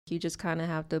You just kind of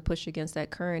have to push against that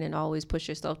current and always push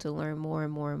yourself to learn more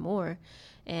and more and more.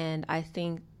 And I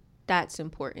think that's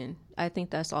important. I think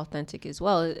that's authentic as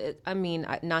well. I mean,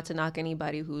 not to knock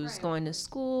anybody who's going to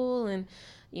school, and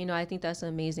I think that's an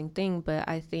amazing thing, but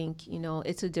I think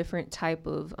it's a different type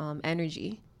of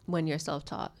energy when you're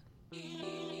self-taught.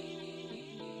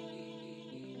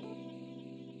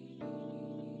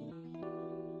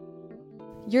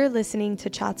 You're listening to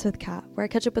Chats with Kat, where I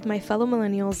catch up with my fellow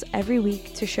millennials every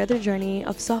week to share their journey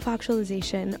of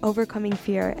self-actualization, overcoming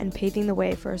fear, and paving the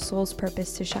way for a soul's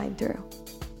purpose to shine through.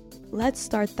 Let's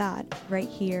start that right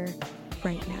here,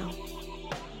 right now.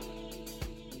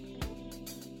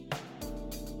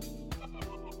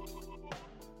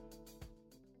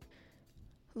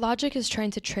 Logic is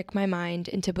trying to trick my mind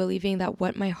into believing that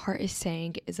what my heart is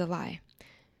saying is a lie.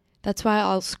 That's why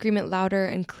I'll scream it louder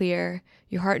and clear.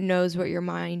 Your heart knows what your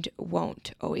mind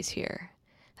won't always hear.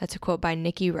 That's a quote by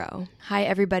Nikki Rowe. Hi,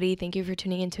 everybody. Thank you for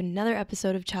tuning into another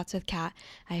episode of Chats with Kat.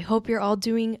 I hope you're all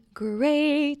doing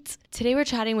great. Today, we're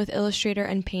chatting with illustrator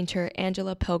and painter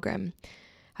Angela Pilgrim.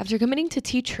 After committing to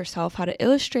teach herself how to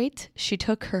illustrate, she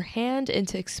took her hand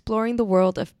into exploring the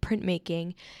world of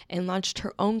printmaking and launched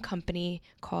her own company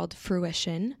called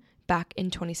Fruition back in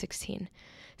 2016.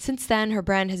 Since then, her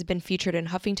brand has been featured in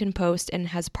Huffington Post and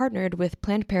has partnered with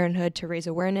Planned Parenthood to raise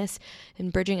awareness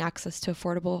and bridging access to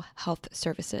affordable health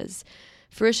services.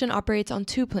 Fruition operates on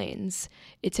two planes.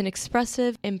 It's an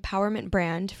expressive empowerment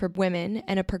brand for women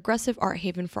and a progressive art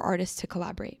haven for artists to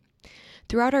collaborate.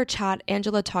 Throughout our chat,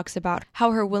 Angela talks about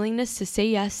how her willingness to say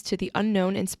yes to the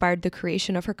unknown inspired the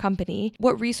creation of her company,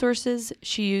 what resources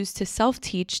she used to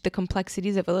self-teach the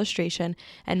complexities of illustration,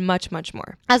 and much, much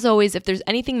more. As always, if there's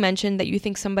anything mentioned that you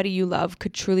think somebody you love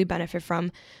could truly benefit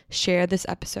from, share this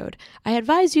episode. I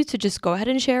advise you to just go ahead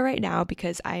and share right now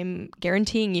because I'm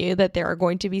guaranteeing you that there are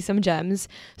going to be some gems.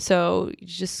 So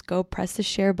just go press the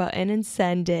share button and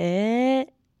send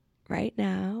it right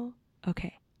now.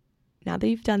 Okay, now that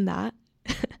you've done that,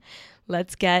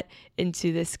 let's get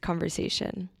into this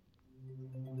conversation.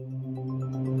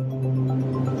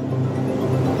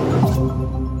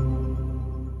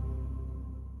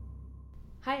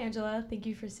 Hi, Angela. Thank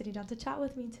you for sitting down to chat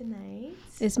with me tonight.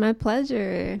 It's my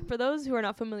pleasure. For those who are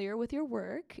not familiar with your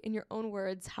work, in your own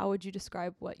words, how would you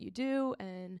describe what you do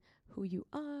and who you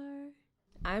are?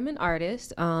 I'm an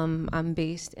artist. I'm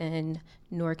based in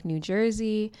Newark, New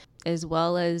Jersey, as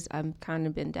well as I've kind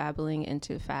of been dabbling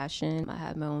into fashion. I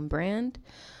have my own brand,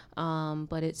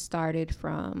 but it started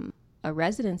from a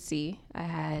residency I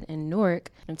had in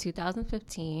Newark in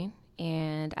 2015,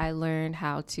 and I learned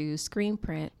how to screen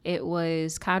print. It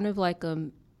was kind of like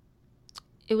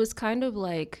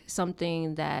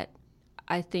something that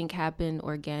I think happened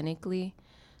organically,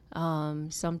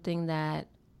 something that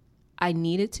I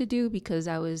needed to do because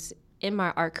I was in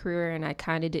my art career and I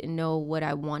kind of didn't know what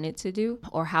I wanted to do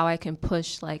or how I can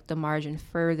push like the margin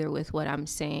further with what I'm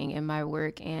saying in my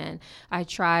work. And I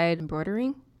tried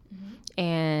embroidering,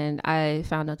 and I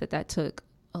found out that took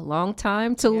a long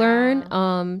time to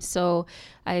learn. So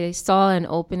I saw an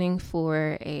opening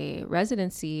for a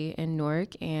residency in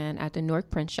Newark and at the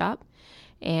Newark Print Shop.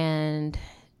 And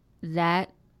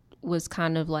that was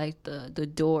kind of like the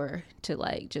door to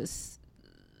like just,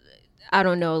 I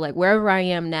don't know, like wherever I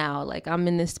am now, like I'm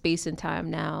in this space and time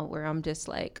now where I'm just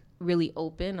like really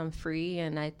open, I'm free.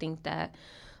 And I think that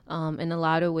in a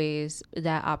lot of ways,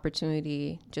 that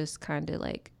opportunity just kind of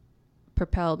like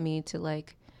propelled me to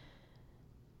like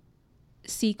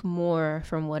seek more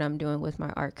from what I'm doing with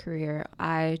my art career.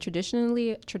 I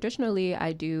traditionally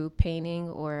I do painting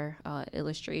or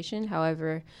illustration.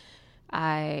 However,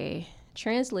 I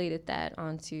translated that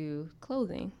onto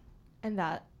clothing. And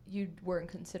that you weren't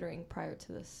considering prior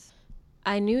to this?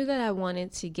 I knew that I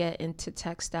wanted to get into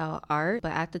textile art,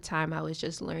 but at the time I was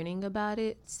just learning about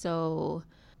it. So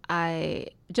I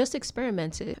just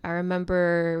experimented. I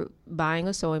remember buying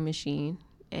a sewing machine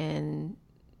and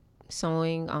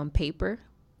sewing on paper.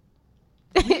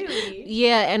 Really?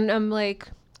 Yeah, and I'm like,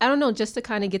 I don't know, just to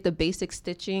kind of get the basic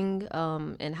stitching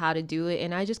and how to do it.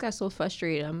 And I just got so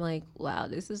frustrated. I'm like, wow,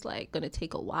 this is like going to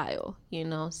take a while,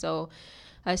 So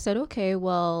I said, okay,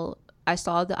 well, I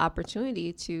saw the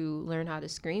opportunity to learn how to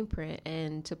screen print,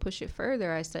 and to push it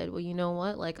further, I said, well, you know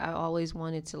what? Like, I always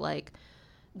wanted to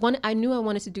I knew I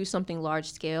wanted to do something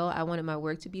large scale. I wanted my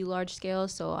work to be large scale.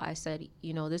 So I said,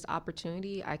 this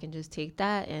opportunity, I can just take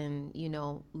that and,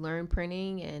 learn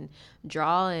printing and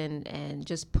draw and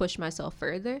just push myself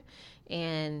further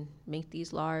and make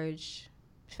these large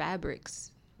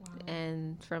fabrics. Wow.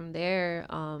 And from there,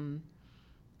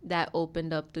 that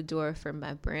opened up the door for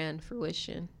my brand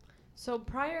Fruition. So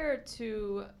prior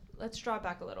to let's draw it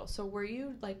back a little. So were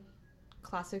you like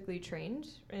classically trained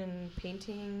in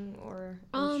painting or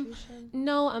illustration?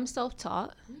 No, I'm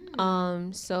self-taught.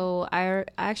 So I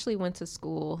actually went to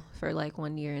school for like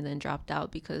 1 year and then dropped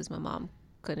out because my mom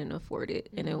couldn't afford it,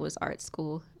 and it was art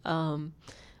school.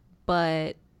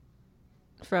 But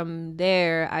from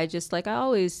there, I just like I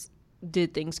always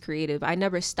did things creative. I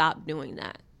never stopped doing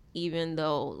that, even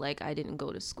though like I didn't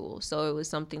go to school. So it was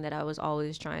something that I was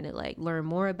always trying to like learn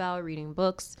more about, reading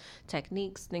books,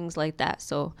 techniques, things like that.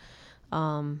 So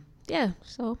yeah,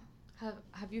 so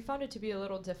have you found it to be a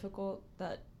little difficult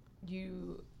that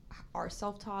you are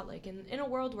self-taught, like in a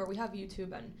world where we have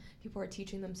YouTube and people are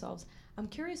teaching themselves? I'm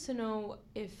curious to know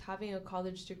if having a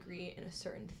college degree in a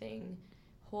certain thing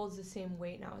holds the same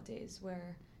weight nowadays,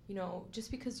 where, you know,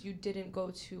 just because you didn't go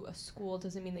to a school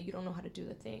doesn't mean that you don't know how to do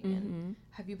the thing. And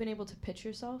have you been able to pitch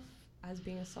yourself as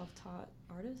being a self-taught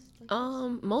artist like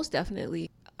most definitely.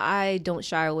 I don't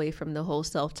shy away from the whole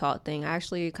self-taught thing. I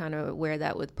actually kind of wear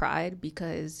that with pride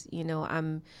because, you know,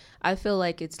 I feel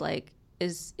like it's like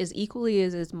is equally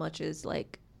as much as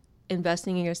like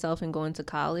investing in yourself and going to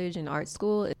college and art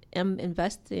school. I'm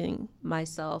investing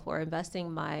myself or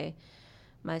investing my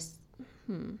like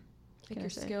your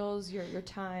skills, your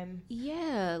time.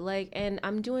 Yeah, like, and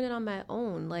I'm doing it on my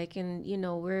own. Like, and you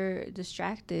know, we're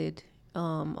distracted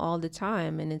all the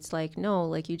time, and it's like, no,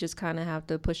 like you just kind of have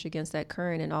to push against that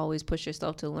current and always push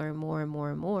yourself to learn more and more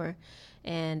and more.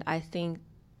 And I think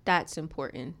that's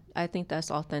important. I think that's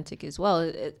authentic as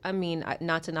well. I mean,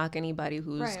 not to knock anybody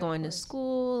who's going to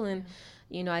school and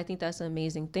you know, I think that's an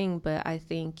amazing thing, but I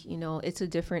think, you know, it's a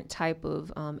different type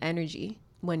of energy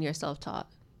when you're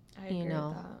self-taught. I agree with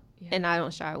that. Yeah. And I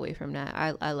don't shy away from that.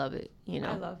 I love it, you know.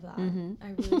 I love that.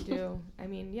 I really do. I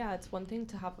mean, yeah, it's one thing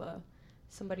to have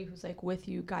somebody who's like with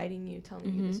you, guiding you,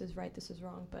 telling you this is right, this is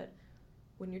wrong, but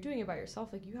when you're doing it by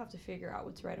yourself, like you have to figure out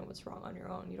what's right and what's wrong on your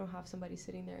own. You don't have somebody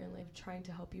sitting there and like trying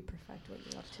to help you perfect what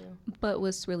you're up to. But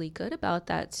what's really good about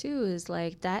that too is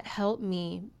like that helped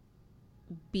me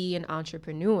be an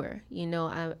entrepreneur. You know,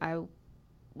 I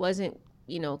wasn't,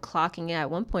 you know, clocking in.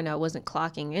 At one point I wasn't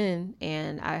clocking in,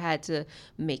 and I had to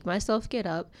make myself get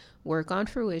up, work on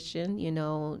fruition, you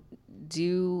know,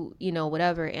 do, you know,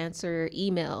 whatever, answer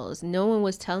emails. No one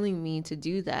was telling me to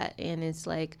do that. And it's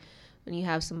like when you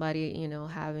have somebody, you know,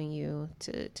 having you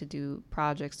to do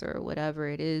projects or whatever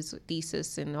it is,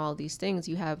 thesis and all these things,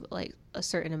 you have like a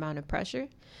certain amount of pressure.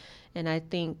 And I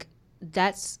think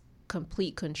that's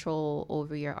complete control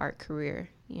over your art career,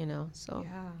 you know. So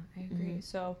yeah, I agree.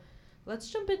 So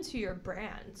let's jump into your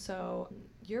brand. So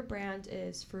your brand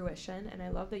is Fruition, and I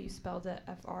love that you spelled it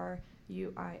Fruishun.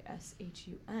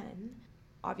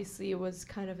 Obviously it was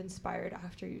kind of inspired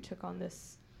after you took on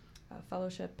this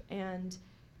fellowship. And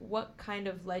what kind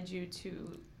of led you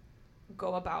to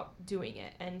go about doing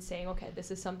it and saying, okay,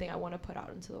 this is something I want to put out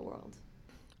into the world?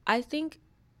 I think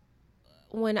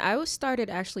when I started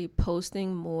actually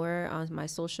posting more on my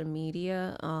social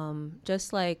media,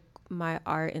 just like my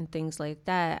art and things like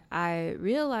that, I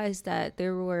realized that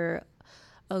there were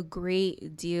a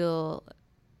great deal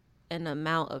and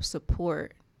amount of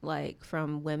support, like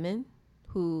from women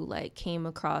who like came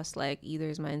across like either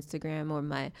as my Instagram or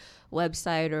my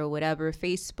website or whatever,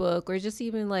 Facebook, or just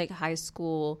even like high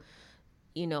school,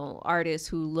 you know, artists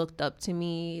who looked up to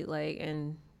me, like,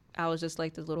 and I was just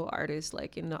like the little artist,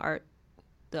 like in the art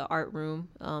room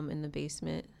in the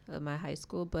basement of my high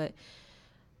school. But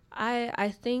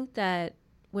I think that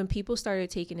when people started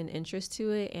taking an interest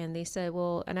to it and they said,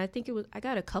 well, and I think I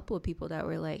got a couple of people that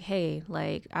were like, hey,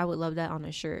 like I would love that on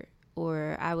a shirt,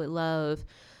 or I would love,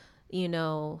 you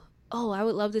know, oh, I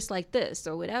would love this like this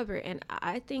or whatever. And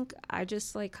I think I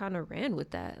just like kind of ran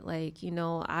with that. Like, you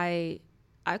know, I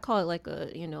call it like a,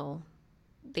 you know,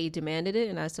 they demanded it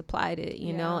and I supplied it,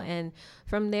 you know, and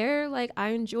from there, like I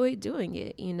enjoyed doing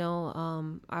it, you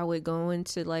know. I would go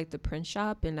into like the print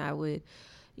shop and I would,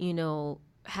 you know,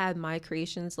 have my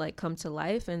creations like come to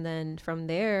life. And then from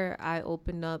there I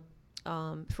opened up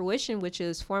Fruition, which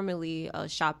is formerly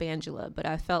Shop Angela, but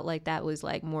I felt like that was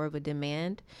like more of a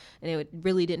demand, and it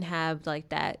really didn't have like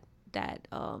that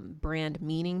brand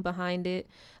meaning behind it.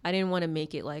 I didn't want to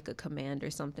make it like a command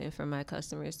or something for my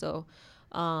customers. So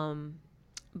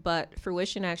but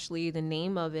Fruition, actually, the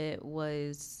name of it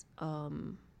was,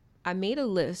 I made a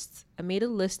list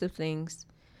of things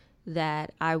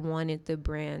that I wanted the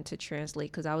brand to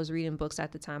translate, because I was reading books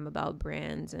at the time about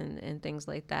brands and things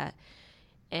like that.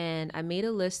 And I made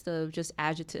a list of just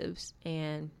adjectives,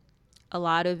 and a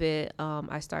lot of it,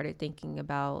 I started thinking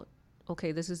about,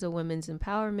 okay, this is a women's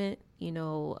empowerment, you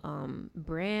know,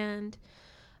 brand.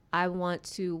 I want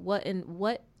to,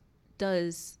 what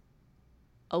does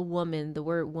a woman, the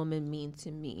word woman mean to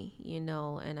me, you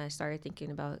know? And I started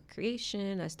thinking about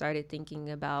creation. I started thinking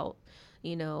about,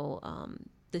 you know,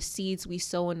 the seeds we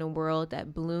sow in the world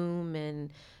that bloom,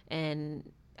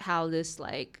 and how this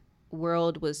like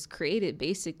world was created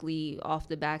basically off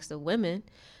the backs of women.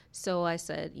 So I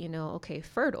said, you know, okay,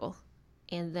 fertile.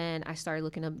 And then I started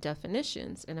looking up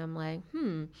definitions, and I'm like,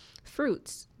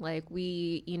 fruits. Like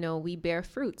we, you know, we bear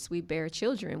fruits, we bear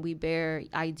children, we bear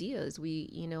ideas, we,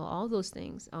 you know, all those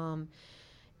things.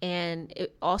 And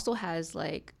it also has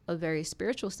like a very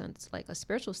spiritual sense, like a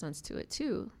spiritual sense to it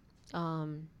too.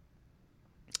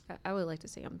 I would like to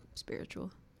say I'm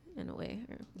spiritual in a way,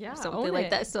 or something like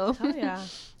that. So, hell yeah.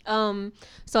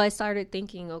 So I started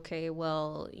thinking, okay,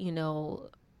 well, you know,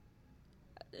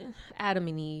 Adam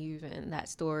and Eve and that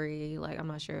story, like I'm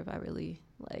not sure if I really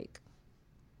like,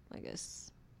 I guess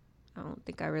I don't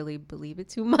think I really believe it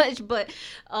too much, but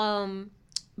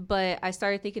I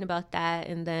started thinking about that,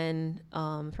 and then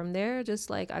from there, just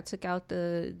like I took out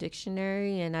the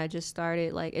dictionary and I just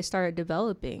started, like, it started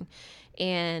developing.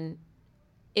 And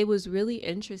it was really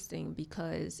interesting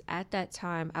because at that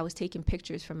time I was taking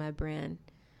pictures for my brand,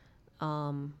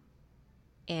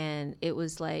 and it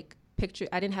was like picture.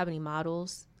 I didn't have any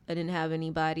models. I didn't have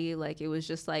anybody. Like, it was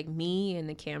just like me and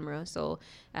the camera. So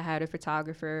I had a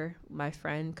photographer, my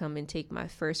friend, come and take my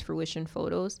first fruition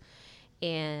photos.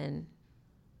 And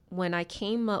when I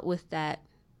came up with that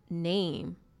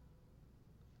name,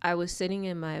 I was sitting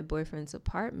in my boyfriend's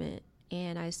apartment,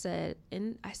 and I said,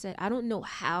 I don't know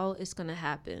how it's going to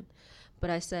happen, but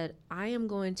I said, I am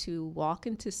going to walk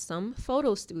into some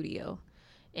photo studio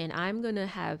and I'm going to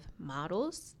have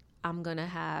models. I'm going to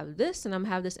have this and I'm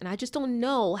have this. And I just don't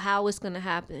know how it's going to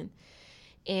happen.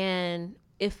 And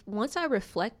if once I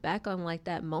reflect back on like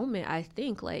that moment, I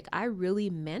think like I really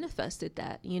manifested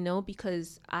that, you know,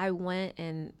 because I went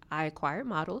and I acquired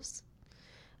models.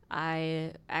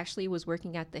 I actually was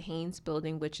working at the Haynes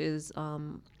building, which is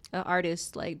an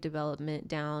artist like development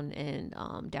down in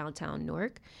downtown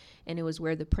Newark. And it was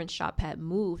where the print shop had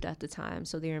moved at the time.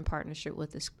 So they're in partnership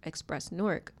with Express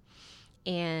Newark.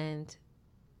 And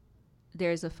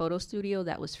there's a photo studio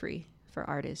that was free for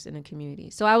artists in the community.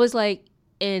 So I was like,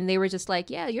 and they were just like,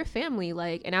 yeah, your family.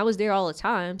 Like, and I was there all the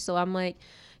time. So I'm like,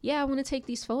 yeah, I want to take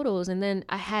these photos. And then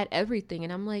I had everything.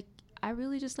 And I'm like, I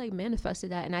really just like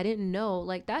manifested that. And I didn't know,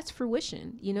 like, that's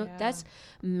fruition, you know, that's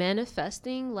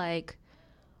manifesting like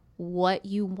what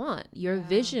you want, your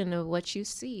vision of what you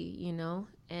see, you know.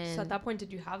 And so at that point,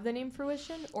 did you have the name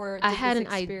Fruition, or did I had this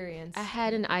experience? I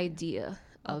had an idea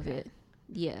of it.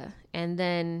 Yeah. And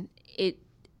then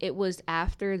it was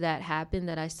after that happened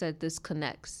that I said this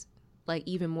connects like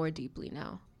even more deeply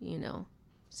now, you know.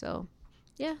 So,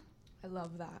 yeah. I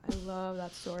love that. I love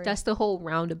that story. That's the whole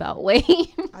roundabout way.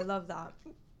 I love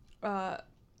that.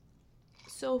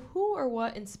 So who or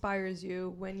what inspires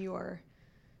you when you are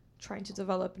trying to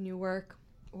develop new work,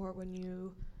 or when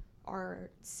you are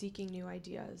seeking new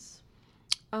ideas?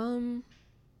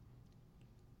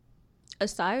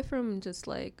 Aside from just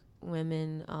like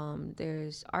women,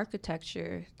 there's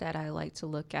architecture that I like to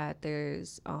look at.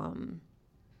 There's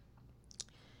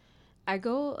I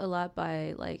go a lot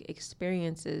by like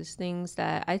experiences, things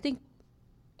that I think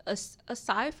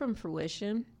aside from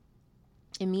fruition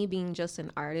and me being just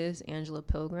an artist, Angela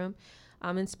Pilgrim,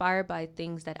 I'm inspired by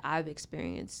things that I've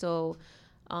experienced. So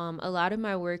a lot of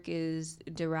my work is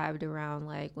derived around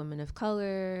like women of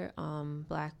color,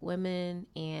 Black women,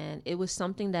 and it was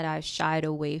something that I shied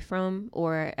away from,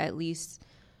 or at least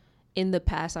in the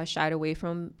past I shied away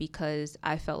from because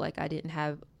I felt like I didn't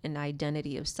have an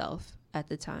identity of self at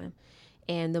the time.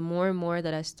 And the more and more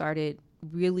that I started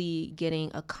really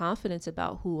getting a confidence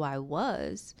about who I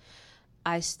was,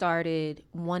 I started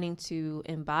wanting to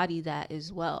embody that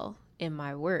as well in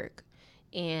my work.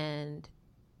 And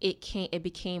it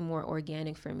became more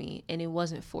organic for me, and it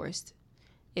wasn't forced.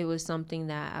 It was something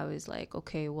that I was like,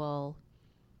 okay, well,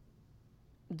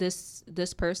 this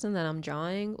person that I'm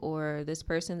drawing or this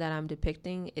person that I'm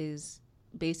depicting is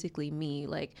basically me.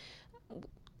 Like,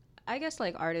 I guess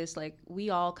like artists, like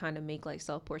we all kind of make like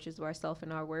self portraits of ourselves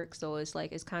in our work. So it's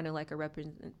like, it's kind of like a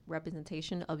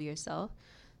representation of yourself.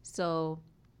 So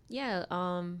yeah,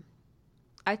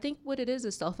 I think what it is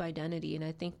self-identity. And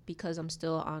I think because I'm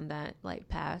still on that like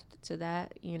path to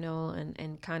that, you know,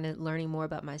 and kind of learning more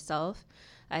about myself,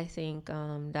 I think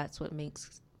that's what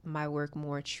makes my work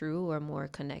more true or more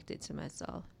connected to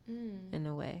myself in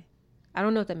a way. I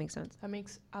don't know if that makes sense. That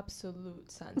makes absolute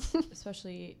sense.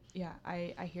 Especially, yeah,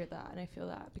 I hear that and I feel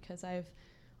that because I've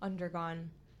undergone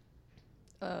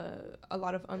a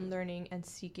lot of unlearning and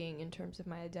seeking in terms of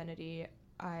my identity.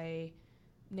 I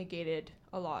negated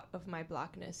a lot of my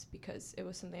blackness because it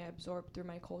was something I absorbed through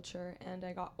my culture. And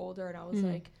I got older and I was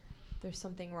like, there's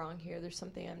something wrong here. There's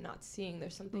something I'm not seeing.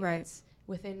 There's something that's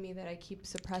within me that I keep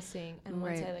suppressing. And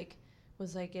once I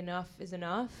was like, enough is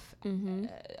enough,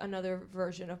 another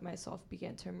version of myself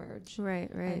began to emerge.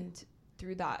 And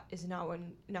through that is now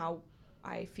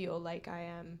I feel like I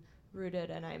am rooted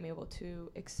and I'm able to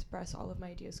express all of my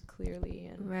ideas clearly,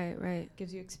 and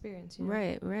gives you experience, you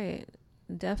know? Right.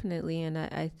 Definitely. And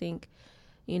I think,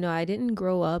 you know, I didn't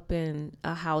grow up in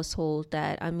a household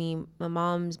that, I mean, my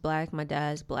mom's black, my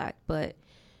dad's black, but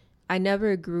I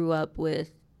never grew up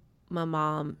with my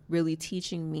mom really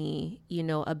teaching me, you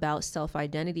know, about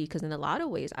self-identity, because in a lot of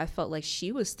ways I felt like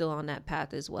she was still on that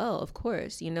path as well, of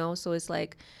course, you know? So it's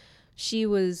like she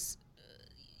was,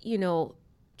 you know,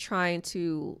 trying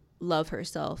to love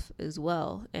herself as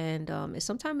well. And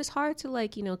sometimes it's hard to,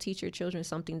 like, you know, teach your children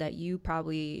something that you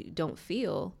probably don't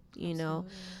feel, you know.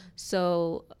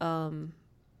 So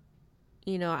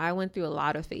you know, I went through a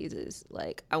lot of phases.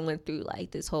 Like I went through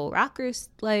like this whole rockers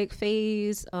like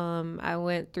phase. I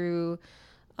went through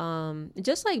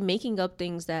just like making up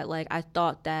things that like I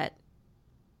thought that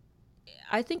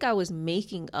I think I was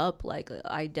making up like an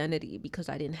identity because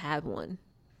I didn't have one.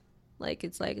 Like,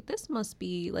 it's like, this must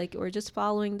be like, or just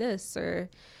following this or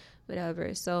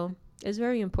whatever. So it's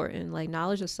very important. Like,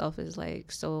 knowledge of self is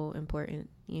like so important,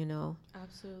 you know?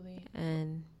 Absolutely.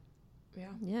 And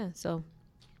yeah, so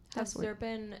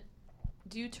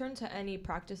do you turn to any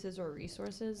practices or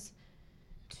resources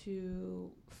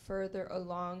to further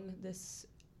along this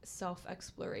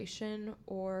self-exploration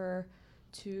or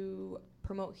to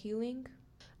promote healing?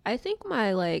 I think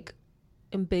my like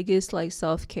biggest like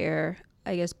self-care,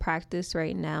 I guess, practice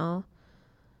right now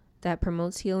that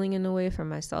promotes healing in a way for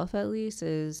myself at least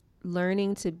is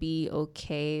learning to be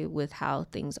okay with how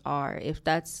things are, if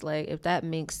that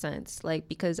makes sense. Like,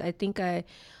 because I think I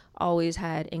always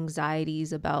had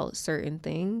anxieties about certain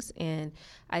things, and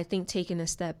I think taking a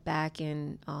step back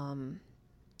and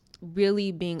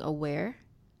really being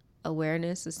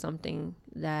awareness is something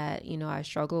that, you know, I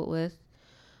struggled with.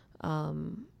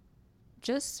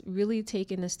 Just really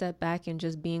taking a step back and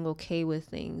just being okay with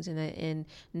things, and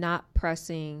not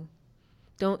pressing.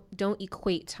 Don't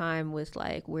equate time with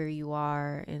like where you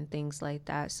are and things like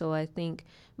that. So I think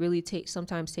really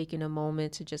sometimes taking a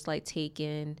moment to just like take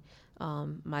in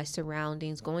my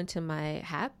surroundings, going to my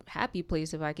happy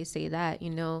place, if I could say that,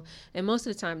 you know. And most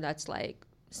of the time that's like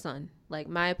sun. Like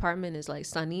my apartment is like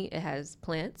sunny. It has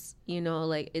plants, you know,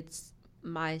 like it's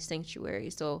my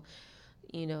sanctuary. So,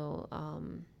 you know,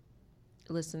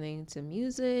 listening to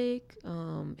music,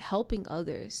 helping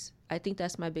others. I think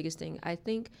that's my biggest thing. I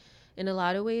think in a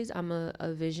lot of ways I'm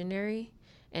a visionary,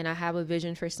 and I have a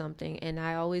vision for something, and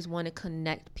I always want to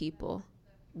connect people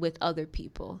with other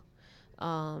people.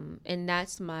 And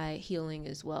that's my healing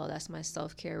as well. That's my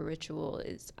self-care ritual,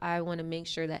 is I want to make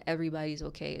sure that everybody's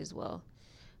okay as well,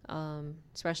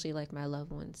 especially like my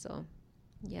loved ones. So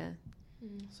yeah.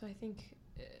 So I think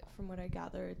from what I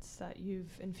gather, it's that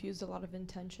you've infused a lot of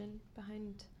intention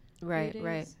behind right.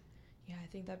 Yeah, I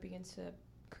think that begins to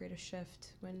create a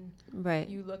shift when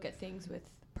you look at things with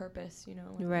purpose, you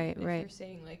know. If you're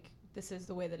saying like, this is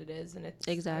the way that it is and it's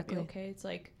exactly okay, it's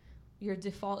like your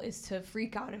default is to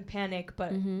freak out and panic,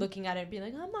 but looking at it and being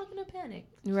like, I'm not gonna panic.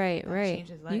 Right.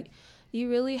 Changes life. You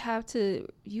really have to.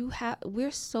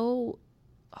 We're so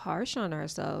harsh on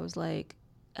ourselves, like,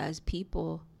 as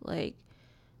people. Like,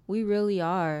 we really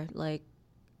are. Like,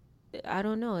 I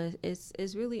don't know.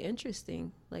 It's really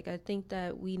interesting. Like, I think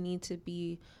that we need to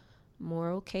be more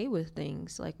okay with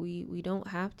things. Like, we don't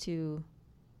have to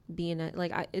be in a,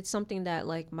 like, it's something that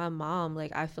like my mom,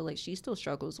 like, I feel like she still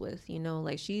struggles with, you know.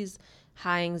 Like, she's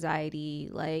high anxiety,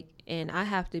 like, and I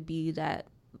have to be that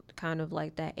kind of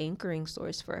like that anchoring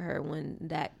source for her when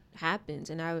that happens.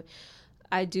 And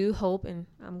I do hope, and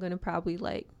I'm gonna probably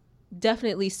like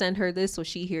definitely send her this so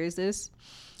she hears this,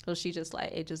 so she just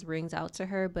like, it just rings out to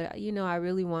her. But you know, I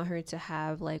really want her to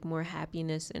have like more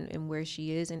happiness in where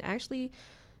she is, and actually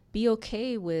be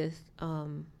okay with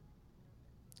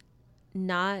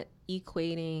not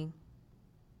equating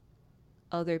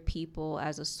other people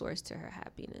as a source to her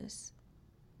happiness,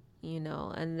 you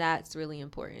know. And that's really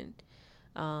important.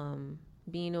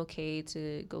 Being okay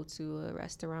to go to a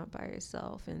restaurant by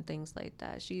herself and things like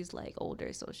that. She's like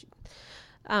older, so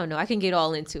I don't know, I can get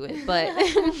all into it, but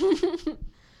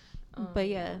but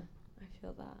yeah, I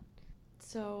feel that.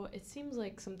 So it seems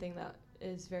like something that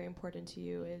is very important to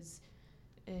you is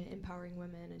empowering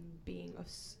women and being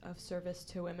of service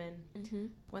to women.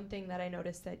 One thing that I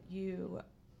noticed that you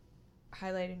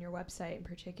highlight in your website in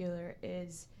particular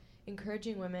is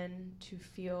encouraging women to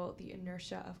feel the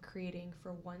inertia of creating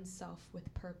for oneself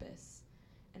with purpose.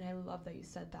 And I love that you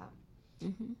said that.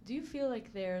 Mm-hmm. Do you feel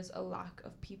like there's a lack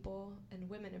of people, and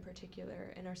women in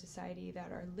particular, in our society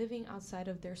that are living outside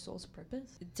of their soul's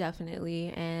purpose?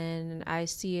 Definitely. And I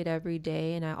see it every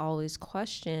day, and I always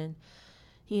question,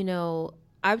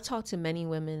 I've talked to many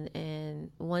women,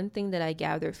 and one thing that I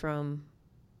gathered from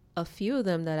a few of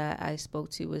them that I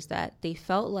spoke to was that they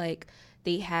felt like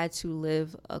they had to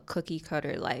live a cookie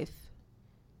cutter life,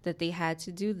 that they had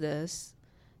to do this,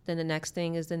 then the next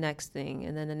thing is the next thing,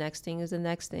 and then the next thing is the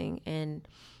next thing. And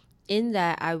in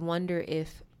that, I wonder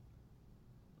if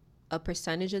a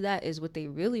percentage of that is what they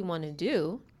really want to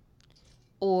do,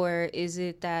 or is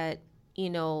it that,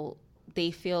 they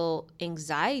feel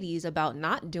anxieties about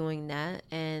not doing that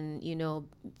and,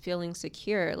 feeling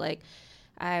secure. Like,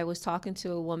 I was talking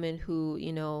to a woman who,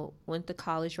 went the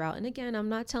college route. And again, I'm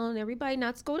not telling everybody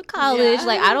not to go to college. Yeah.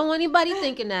 Like, I don't want anybody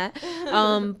thinking that.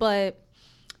 But,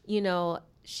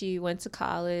 she went to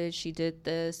college, she did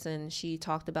this, and she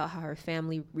talked about how her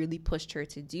family really pushed her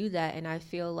to do that. And I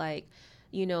feel like,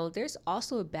 there's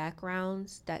also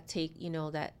backgrounds that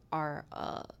that are,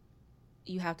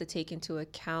 you have to take into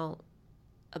account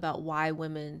about why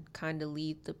women kind of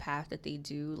lead the path that they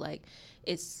do. Like,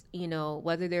 it's,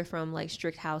 whether they're from like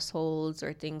strict households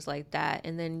or things like that.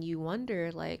 And then you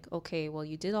wonder, like, okay, well,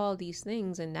 you did all these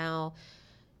things, and now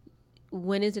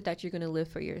when is it that you're going to live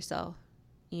for yourself?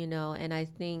 And I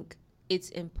think it's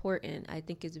important. I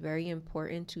think it's very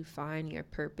important to find your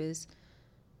purpose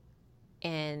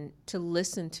and to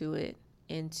listen to it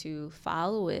and to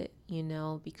follow it,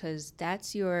 because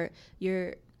that's your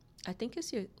I think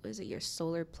it's your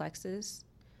solar plexus?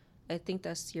 I think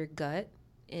that's your gut,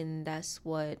 and that's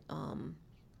what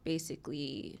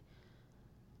basically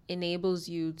enables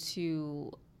you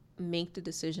to make the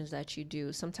decisions that you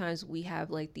do. Sometimes we have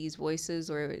like these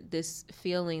voices or this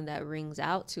feeling that rings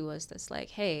out to us that's like,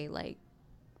 hey, like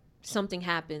something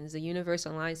happens, the universe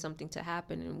aligns something to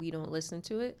happen, and we don't listen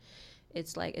to it.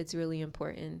 It's like, it's really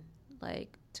important,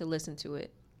 like, to listen to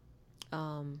it,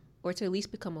 or to at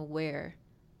least become aware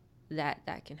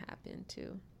that can happen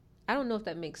too. I don't know if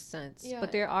that makes sense,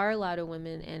 but there are a lot of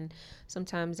women, and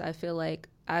sometimes I feel like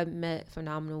I've met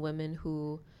phenomenal women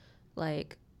who,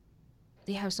 like,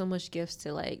 they have so much gifts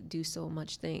to like do so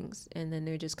much things, and then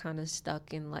they're just kind of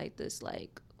stuck in like this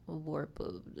like warp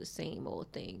of the same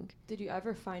old thing. Did you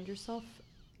ever find yourself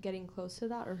getting close to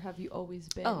that, or have you always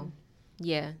been? Oh,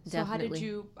 yeah, definitely.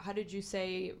 So how did you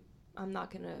say, I'm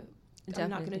not gonna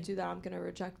do that, I'm gonna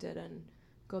reject it and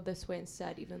go this way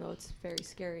instead, even though it's very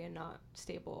scary and not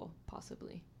stable,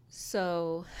 possibly?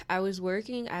 So I was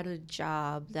working at a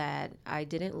job that I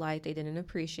didn't like. They didn't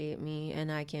appreciate me.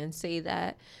 And I can say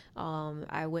that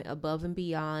I went above and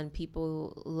beyond.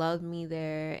 People loved me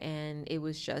there. And it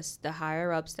was just the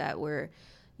higher ups that were,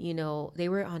 they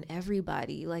were on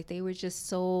everybody. Like, they were just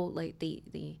so, like,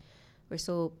 they were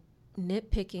so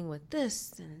nitpicking with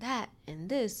this and that and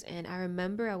this. And I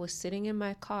remember I was sitting in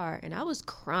my car and I was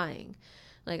crying.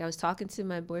 Like, I was talking to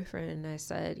my boyfriend and I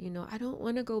said, I don't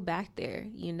want to go back there,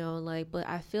 but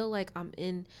I feel like I'm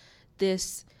in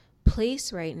this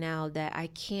place right now that I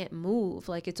can't move.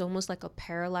 Like, it's almost like a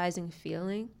paralyzing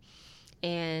feeling.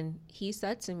 And he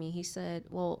said to me, he said,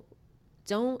 well,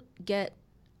 don't get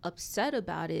upset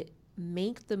about it.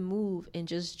 Make the move and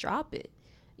just drop it.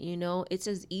 It's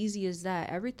as easy as that.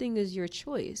 Everything is your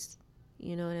choice.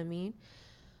 You know what I mean?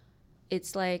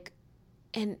 It's like,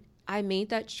 and I made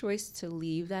that choice to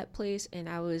leave that place, and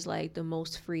I was like the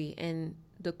most free. And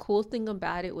the cool thing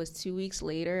about it was 2 weeks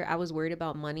later, I was worried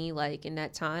about money, like, in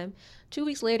that time. 2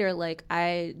 weeks later, like,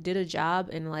 I did a job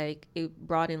and like it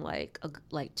brought in like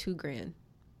 $2,000.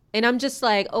 And I'm just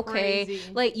like, okay,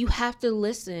 crazy. Like, you have to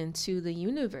listen to the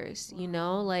universe,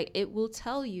 like, it will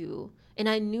tell you. And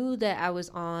I knew that I was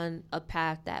on a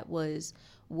path that was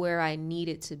where I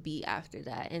needed to be after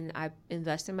that. And I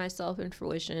invested myself in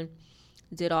fruition,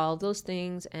 did all of those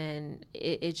things, and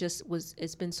it just was,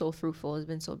 it's been so fruitful, it's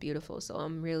been so beautiful. So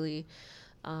I'm really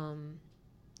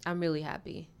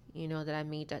happy, that I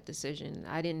made that decision.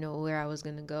 I didn't know where I was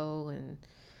gonna go and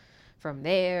from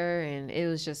there, and it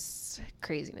was just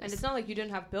craziness. And it's not like you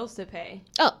didn't have bills to pay.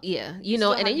 Oh yeah,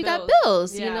 and then you got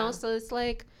bills, so it's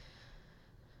like,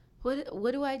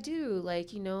 what do I do?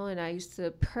 Like, and I used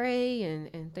to pray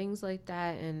and things like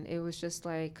that, and it was just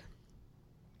like,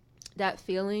 that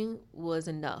feeling was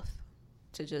enough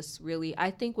to just really, I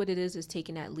think what it is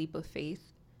taking that leap of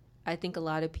faith. I think a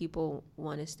lot of people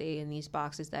want to stay in these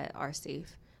boxes that are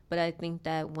safe. But I think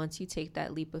that once you take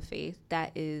that leap of faith,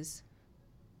 that is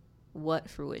what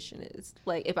fruition is.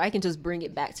 Like, if I can just bring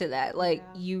it back to that, like,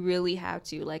 you really have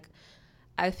to, like,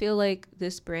 I feel like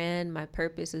this brand, my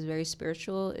purpose is very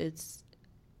spiritual. It's,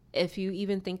 if you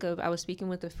even think of, I was speaking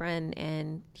with a friend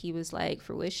and he was like,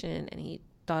 fruition, and he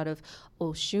thought of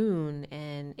Oshun,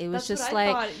 and it was That's just what I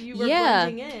like, thought you were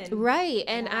blending in. right.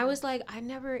 And I was like, I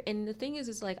never, and the thing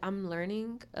is like, I'm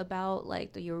learning about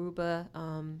like the Yoruba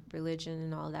religion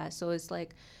and all that. So it's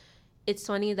like, it's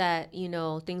funny that, you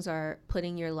know, things are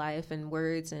putting your life and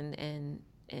words and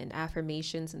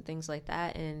affirmations and things like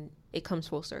that, and it comes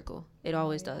full circle. It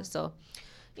always does. So,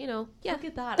 you know, Look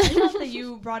at that. I thought that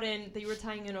you brought in, that you were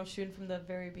tying in Oshun from the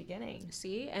very beginning.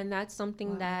 See, and that's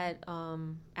something that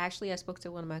actually I spoke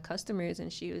to one of my customers,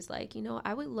 and she was like, you know,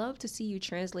 I would love to see you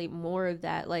translate more of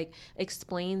that, like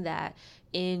explain that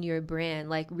in your brand,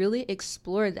 like really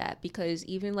explore that, because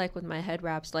even like with my head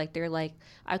wraps, like they're like,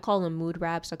 I call them mood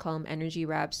wraps, I call them energy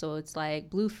wraps. So it's like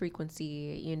blue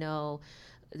frequency, you know,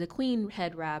 the queen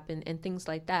head wrap, and things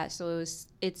like that. So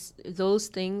it's those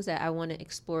things that I want to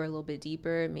explore a little bit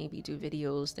deeper, maybe do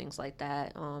videos, things like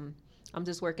that. I'm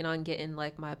just working on getting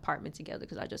like my apartment together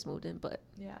because I just moved in, but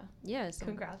so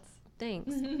Congrats.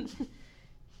 Thanks.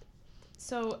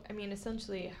 So, I mean,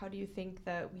 essentially, how do you think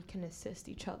that we can assist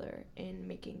each other in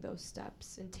making those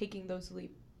steps and taking those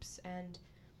leaps? And,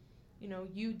 you know,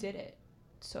 you did it.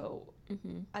 So,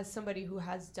 as somebody who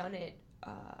has done it,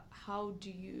 how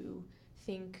do you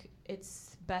think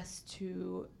it's best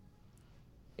to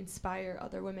inspire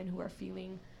other women who are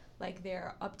feeling like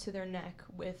they're up to their neck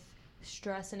with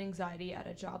stress and anxiety at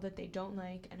a job that they don't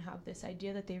like, and have this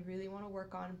idea that they really want to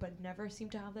work on but never seem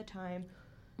to have the time?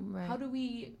 Right. How do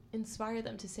we inspire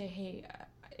them to say, hey,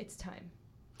 it's time?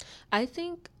 I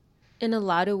think in a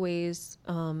lot of ways,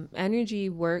 energy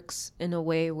works in a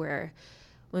way where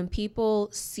when people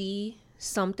see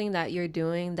something that you're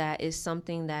doing that is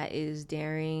something that is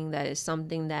daring, that is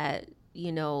something that,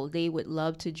 you know, they would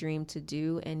love to dream to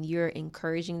do, and you're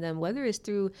encouraging them, whether it's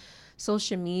through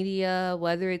social media,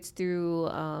 whether it's through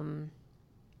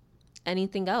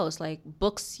anything else, like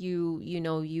books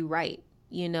you write,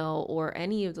 you know, or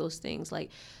any of those things,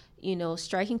 like, you know,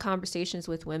 striking conversations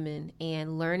with women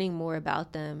and learning more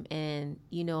about them, and,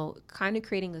 you know, kind of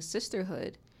creating a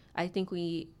sisterhood. I think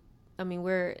we're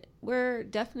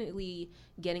definitely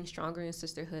getting stronger in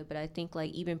sisterhood, but I think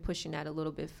like even pushing that a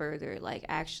little bit further, like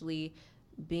actually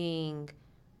being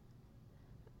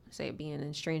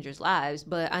in strangers' lives.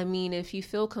 But I mean, if you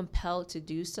feel compelled to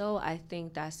do so, I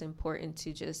think that's important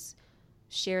to just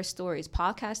share stories.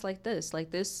 Podcasts like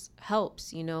this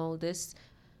helps, you know, this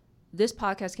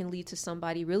podcast can lead to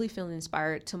somebody really feeling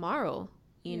inspired tomorrow,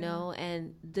 you know,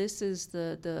 and this is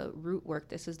the root work.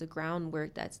 This is the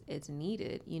groundwork it's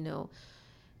needed, you know,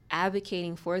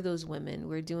 advocating for those women.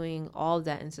 We're doing all of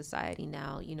that in society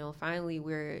now, you know. Finally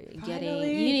we're getting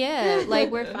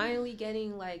we're finally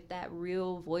getting like that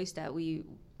real voice that we've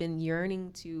been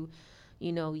yearning to,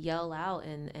 you know, yell out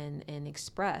and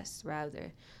express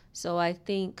rather. So I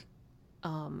think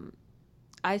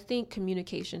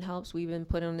communication helps. We've been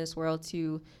put on this world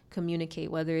to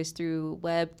communicate, whether it's through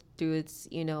web, through its,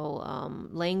 you know,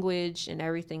 language and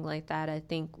everything like that. I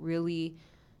think really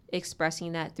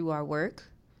expressing that through our work,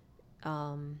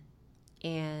 and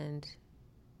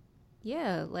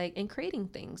creating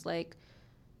things, like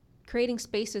creating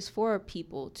spaces for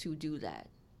people to do that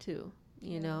too,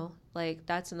 you know, like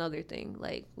that's another thing.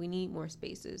 Like we need more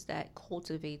spaces that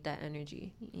cultivate that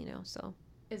energy, you know. So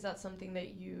is that something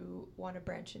that you want to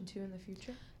branch into in the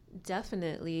future?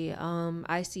 Definitely.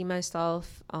 I see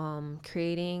myself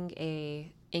creating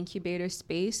a incubator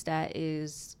space that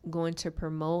is going to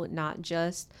promote not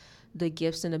just the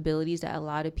gifts and abilities that a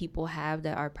lot of people have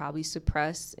that are probably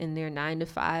suppressed in their 9 to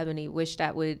 5, and they wish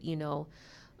that would, you know,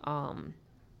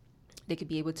 they could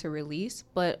be able to release,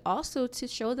 but also to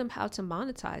show them how to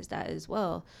monetize that as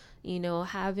well. You know,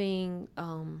 having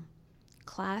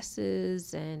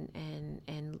classes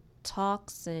and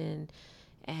talks and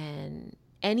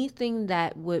anything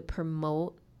that would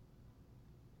promote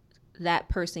that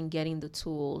person getting the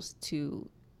tools to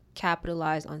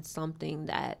capitalize on something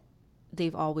that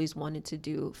they've always wanted to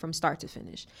do from start to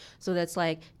finish. So that's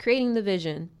like creating the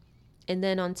vision, and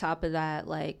then on top of that,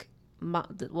 like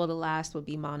the last would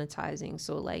be monetizing.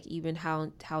 So like even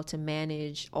how to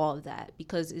manage all of that,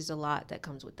 because there's a lot that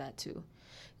comes with that too.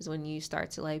 Is when you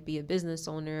start to like be a business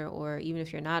owner, or even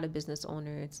if you're not a business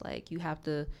owner, it's like you're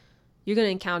going to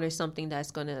encounter something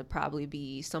that's going to probably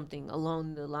be something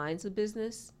along the lines of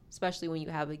business, especially when you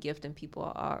have a gift and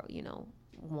people are, you know,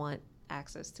 want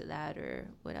access to that or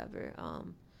whatever.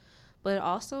 But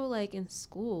also like in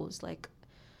schools, like,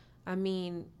 I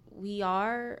mean, we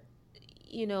are,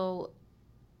 you know,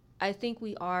 I think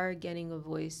we are getting a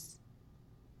voice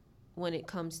when it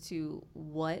comes to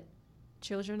what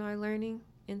children are learning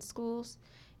in schools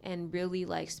and really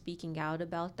like speaking out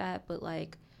about that. But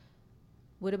like,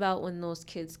 what about when those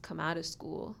kids come out of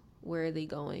school? Where are they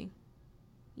going?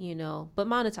 You know, but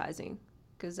monetizing,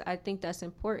 because I think that's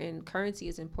important. Currency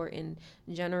is important.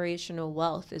 Generational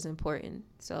wealth is important.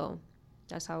 So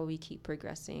that's how we keep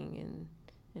progressing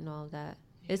and all of that.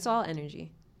 Yeah. It's all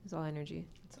energy. It's all energy.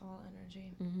 It's all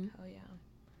energy. Mm-hmm. Hell yeah.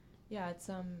 Yeah, it's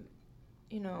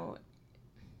you know,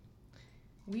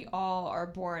 we all are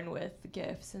born with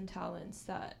gifts and talents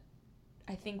that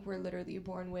I think we're literally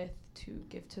born with to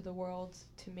give to the world,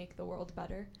 to make the world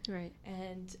better. Right.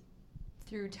 And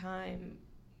through time,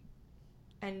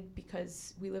 and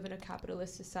because we live in a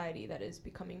capitalist society that is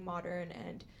becoming modern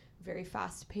and very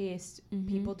fast-paced, mm-hmm.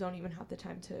 people don't even have the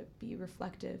time to be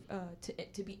reflective,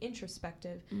 to be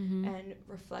introspective, mm-hmm. and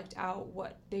reflect out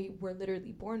what they were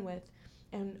literally born with.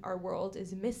 And our world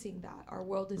is missing that. Our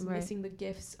world is missing the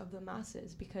gifts of the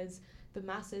masses, because the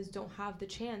masses don't have the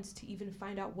chance to even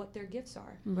find out what their gifts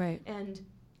are. Right. And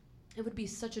it would be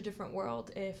such a different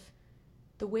world if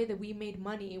the way that we made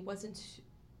money wasn't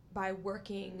by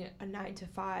working a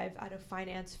 9-to-5 at a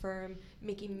finance firm,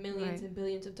 making millions and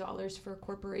billions of dollars for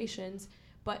corporations,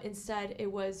 but instead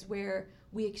it was where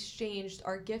we exchanged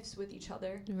our gifts with each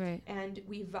other, and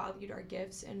we valued our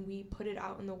gifts and we put it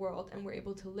out in the world and we're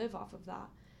able to live off of that.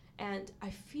 And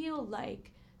I feel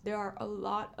like there are a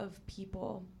lot of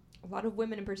people, a lot of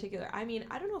women in particular. I mean,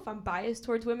 I don't know if I'm biased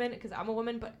towards women because I'm a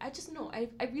woman, but I just know, I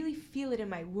really feel it in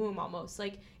my womb almost,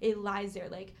 like it lies there.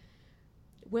 Like,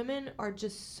 women are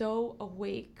just so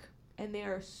awake and they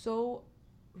are so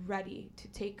ready to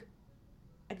take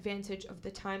advantage of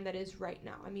the time that is right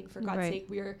now. I mean, for God's sake,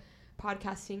 we are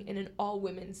podcasting in an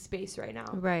all-women's space right now.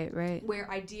 Right.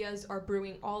 Where ideas are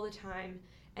brewing all the time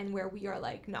and where we are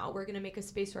like, no, we're going to make a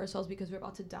space for ourselves because we're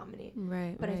about to dominate.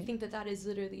 But I think that is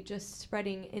literally just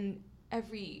spreading in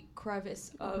every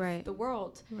crevice of the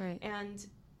world. And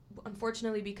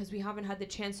unfortunately, because we haven't had the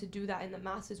chance to do that in the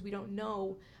masses, we don't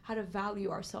know how to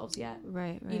value ourselves yet.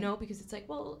 You know, because it's like,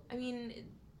 well, I mean,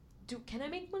 can I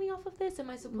make money off of this? Am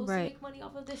I supposed to make money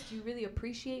off of this? Do you really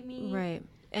appreciate me? Right.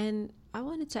 And I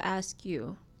wanted to ask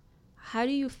you, how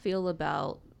do you feel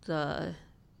about the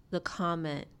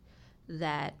comment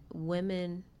that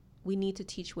we need to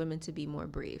teach women to be more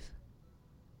brave?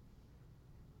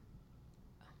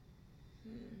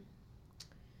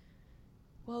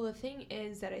 Well, the thing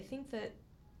is that I think that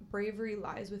bravery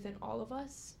lies within all of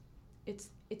us. It's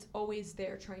always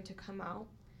there trying to come out.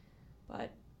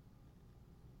 But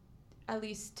at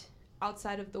least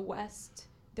outside of the West,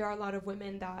 there are a lot of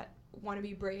women that want to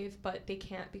be brave, but they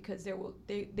can't because they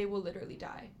will literally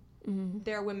die. Mm-hmm.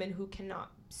 There are women who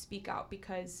cannot speak out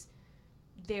because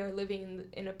they are living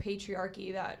in a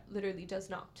patriarchy that literally does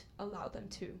not allow them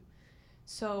to.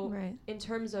 So in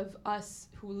terms of us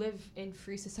who live in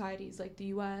free societies like the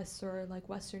US or like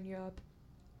Western Europe,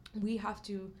 we have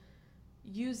to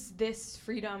use this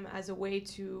freedom as a way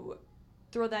to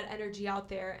throw that energy out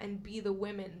there and be the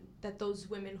women that those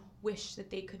women wish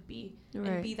that they could be,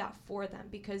 and be that for them,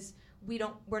 because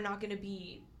we're not going to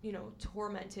be,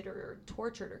 tormented or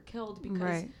tortured or killed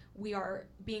because we are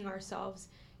being ourselves.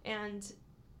 And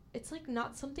it's like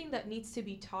not something that needs to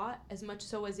be taught as much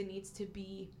so as it needs to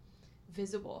be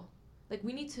visible. Like,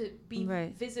 we need to be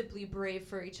visibly brave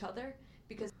for each other,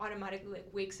 because automatically like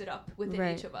wakes it up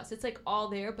within each of us. It's like all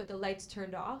there, but the light's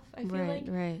turned off, I feel like.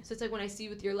 So it's like when I see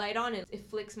with your light on, it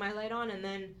flicks my light on, and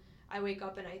then I wake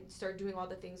up and I start doing all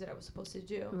the things that I was supposed to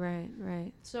do.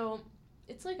 So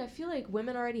it's like I feel like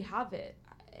women already have it.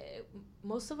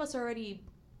 Most of us already,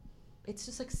 it's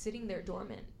just like sitting there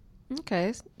dormant.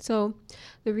 Okay, so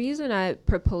the reason I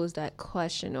proposed that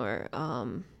question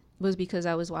was because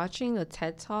I was watching a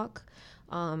TED Talk.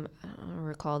 I don't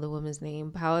recall the woman's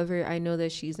name. She I know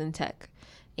that she's in tech,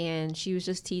 and she was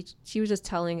just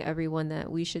telling everyone that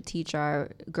we should teach our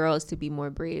girls to be more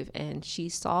brave. And she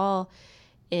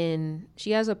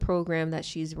has a program that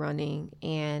she's running,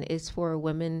 and it's for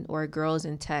women or girls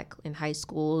in tech in high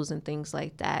schools and things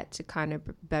like that, to kind of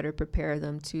better prepare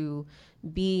them to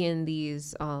be in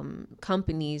these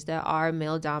companies that are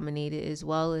male dominated, as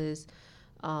well as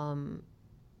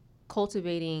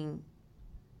cultivating,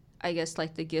 I guess,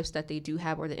 like the gifts that they do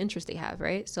have or the interests they have,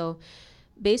 right? So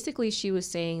basically she was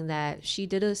saying that she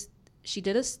did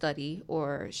a study,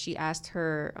 or she asked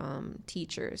her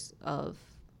teachers of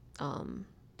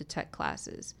the tech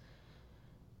classes,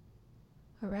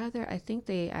 or rather I think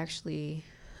they actually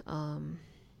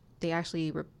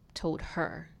told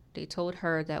her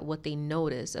that what they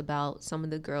noticed about some of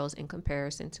the girls in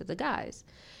comparison to the guys.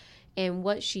 And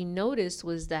what she noticed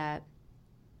was that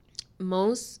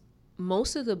most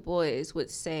of the boys would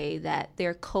say that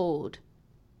their code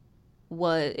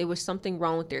was something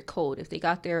wrong with their code if they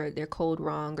got their code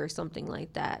wrong or something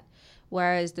like that,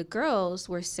 whereas the girls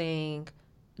were saying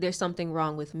there's something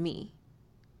wrong with me.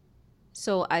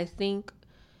 So I think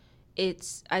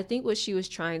what she was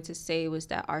trying to say was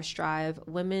that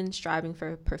women striving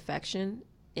for perfection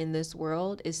in this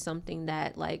world is something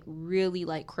that like really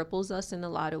like cripples us in a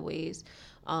lot of ways.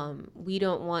 We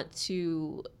don't want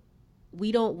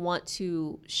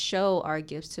to show our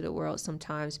gifts to the world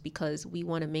sometimes because we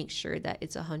want to make sure that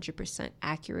it's 100%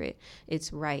 accurate,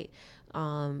 it's right,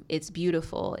 it's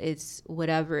beautiful, it's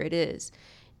whatever it is.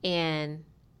 And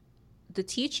the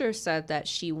teacher said that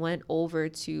she went over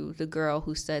to the girl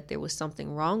who said there was something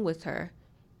wrong with her,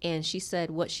 and she said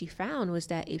what she found was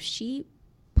that if she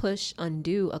pushed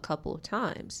undo a couple of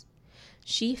times,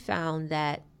 she found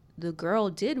that the girl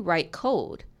did write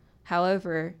code.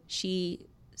 However, she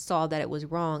saw that it was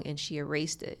wrong and she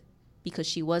erased it because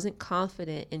she wasn't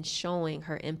confident in showing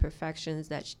her imperfections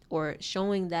or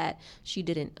showing that she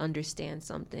didn't understand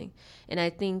something. And I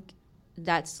think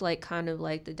that's like kind of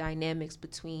like the dynamics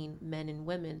between men and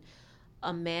women.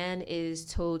 A man is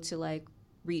told to like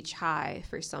reach high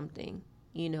for something,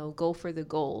 go for the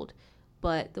gold.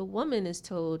 But the woman is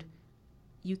told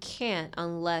you can't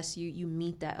unless you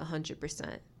meet that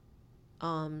 100%.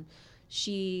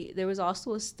 There was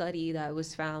also a study that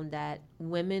was found that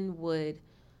women would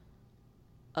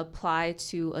apply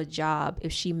to a job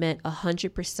if she met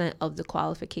 100% of the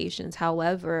qualifications.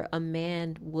 However, a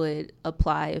man would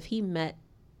apply if he met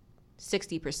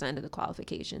 60% of the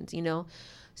qualifications,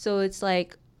 So it's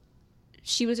like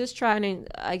she was just trying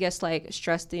to, I guess, like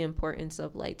stress the importance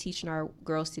of like teaching our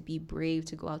girls to be brave,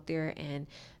 to go out there and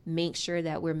make sure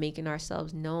that we're making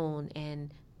ourselves known.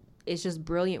 And it's just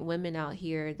brilliant women out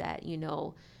here that,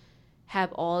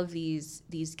 have all of these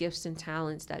gifts and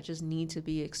talents that just need to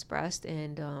be expressed.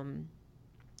 And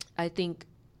I think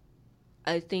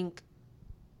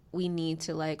we need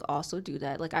to like also do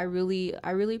that. Like I really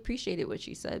appreciated what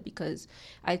she said, because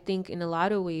I think in a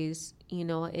lot of ways,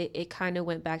 it kind of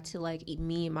went back to like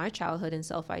me and my childhood and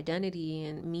self-identity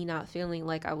and me not feeling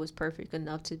like I was perfect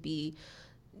enough to be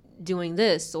doing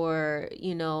this, or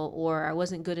I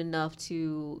wasn't good enough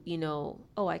to,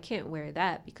 oh, I can't wear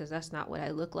that because that's not what I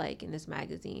look like in this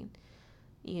magazine,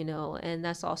 and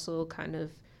that's also kind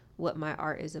of what my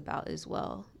art is about as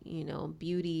well,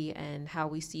 beauty and how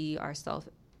we see ourselves,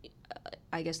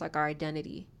 I guess, like our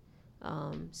identity.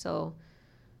 So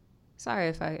sorry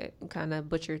if I kind of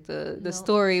butchered the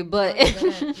story, but no,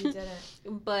 you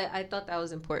didn't. But I thought that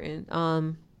was important.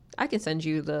 I can send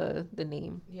you the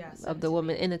name of the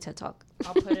woman in the TED Talk.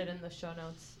 I'll put it in the show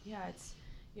notes. Yeah, it's,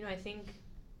 I think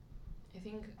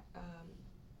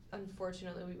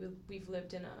unfortunately we've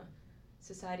lived in a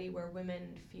society where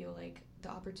women feel like the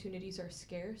opportunities are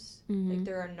scarce. Mm-hmm. Like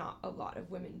there are not a lot of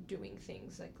women doing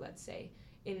things like, let's say,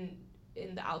 in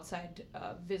the outside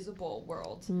visible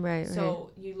world. Right.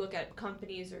 So you look at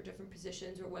companies or different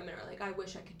positions where women are like, I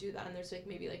wish I could do that, and there's like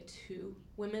maybe like 2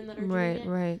 women that are doing it.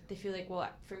 Right. They feel like, well,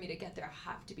 for me to get there, I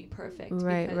have to be perfect.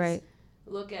 Right.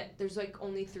 Look at, there's like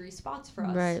only 3 spots for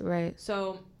us. Right.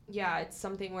 So yeah, it's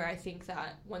something where I think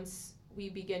that once we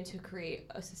begin to create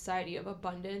a society of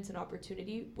abundance and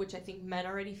opportunity, which I think men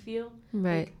already feel,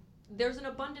 right. Like, there's an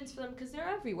abundance for them because they're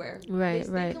everywhere. Right.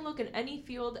 They can look in any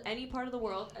field, any part of the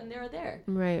world, and they're there.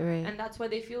 Right. And that's why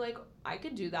they feel like, I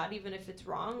could do that even if it's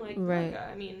wrong. Like, right.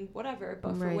 I mean, whatever.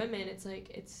 But for women, it's like,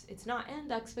 it's not.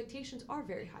 And the expectations are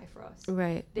very high for us.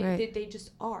 Right. They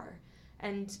just are.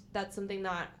 And that's something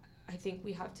that I think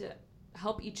we have to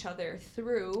help each other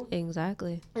through.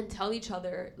 Exactly. And tell each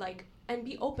other, like, and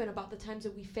be open about the times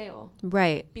that we fail.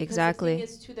 Right, because exactly. Because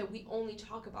the thing is, too, that we only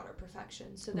talk about our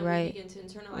perfection. So then we begin to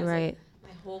internalize, like, my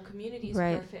whole community is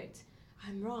perfect.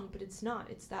 I'm wrong, but it's not.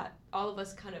 It's that all of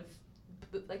us kind of,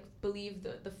 believe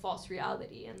the false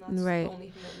reality, and that's the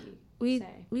only thing that we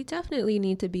say. We definitely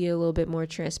need to be a little bit more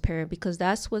transparent, because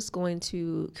that's what's going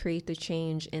to create the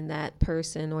change in that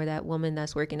person or that woman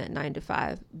that's working at 9 to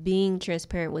 5. Being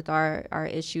transparent with our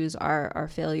issues, our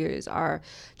failures, our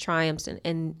triumphs,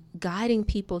 and guiding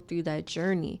people through that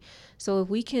journey. So if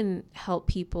we can help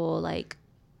people like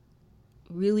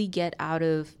really get out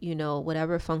of,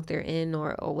 whatever funk they're in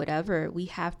or whatever, we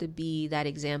have to be that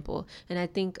example. And I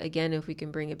think, again, if we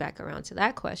can bring it back around to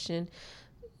that question,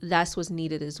 that's what's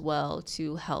needed as well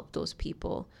to help those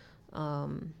people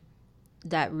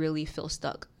that really feel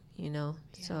stuck, Yeah,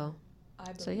 so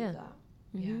I believe that.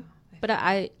 Mm-hmm. Yeah. But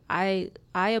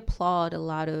I applaud a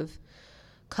lot of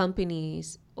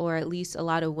companies, or at least a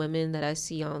lot of women that I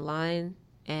see online,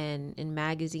 and in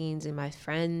magazines and my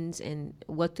friends and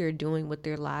what they're doing with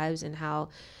their lives and how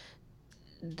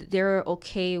they're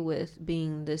okay with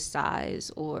being this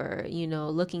size or, you know,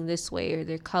 looking this way or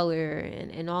their color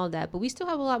and all that. But we still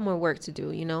have a lot more work to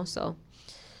do, you know, so.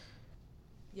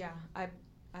 Yeah, I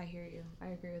hear you. I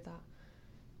agree with that.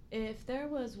 If there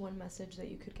was one message that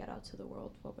you could get out to the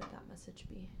world, what would that message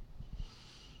be?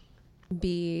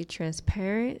 Be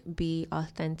transparent, be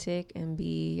authentic, and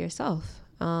be yourself.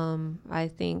 I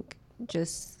think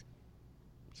just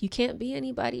you can't be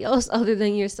anybody else other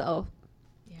than yourself.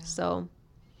 Yeah. So,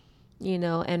 you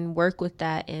know, and work with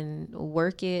that and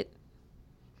work it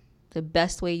the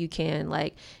best way you can.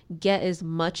 Like, get as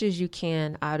much as you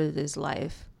can out of this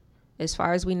life. As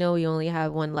far as we know, we only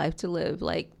have one life to live.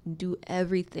 Like, do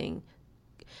everything.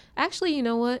 Actually, you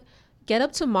know what? Get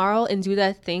up tomorrow and do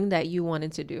that thing that you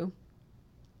wanted to do.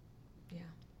 Yeah.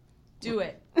 Do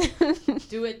it.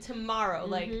 Do it tomorrow,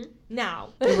 like now.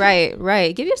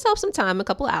 Right. Give yourself some time, a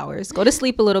couple hours. Go to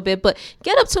sleep a little bit, but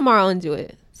get up tomorrow and do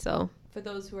it. So, for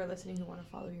those who are listening who want to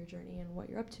follow your journey and what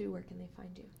you're up to, where can they find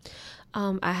you?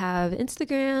 I have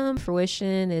Instagram,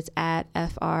 Fruition. It's at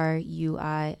FRUISHUN.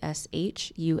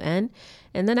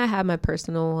 And then I have my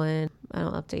personal one. I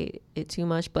don't update it too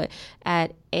much, but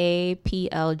at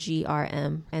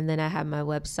APLGRM. And then I have my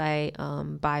website,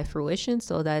 by Fruition.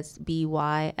 So that's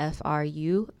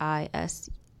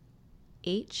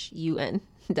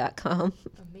BYFRUISHUN.com.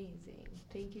 Amazing.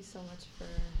 Thank you so much for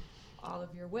all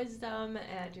of your wisdom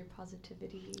and your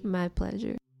positivity. My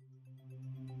pleasure.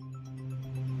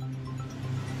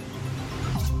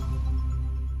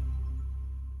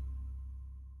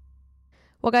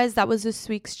 Well, guys, that was this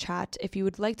week's chat. If you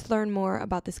would like to learn more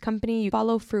about this company, you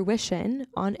follow Fruition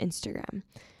on Instagram.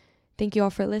 Thank you all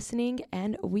for listening,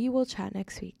 and we will chat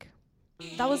next week.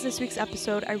 That was this week's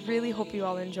episode. I really hope you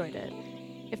all enjoyed it.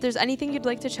 If there's anything you'd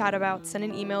like to chat about, send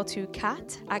an email to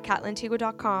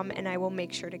kat@katlantigua.com, and I will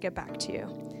make sure to get back to you.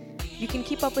 You can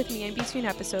keep up with me in between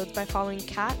episodes by following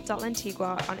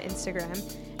kat.lantigua on Instagram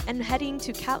and heading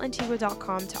to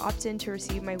katlantigua.com to opt in to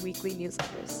receive my weekly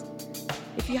newsletters.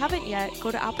 If you haven't yet, go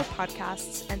to Apple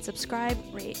Podcasts and subscribe,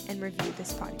 rate, and review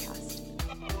this podcast.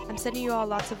 I'm sending you all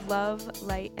lots of love,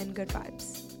 light, and good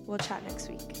vibes. We'll chat next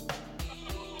week.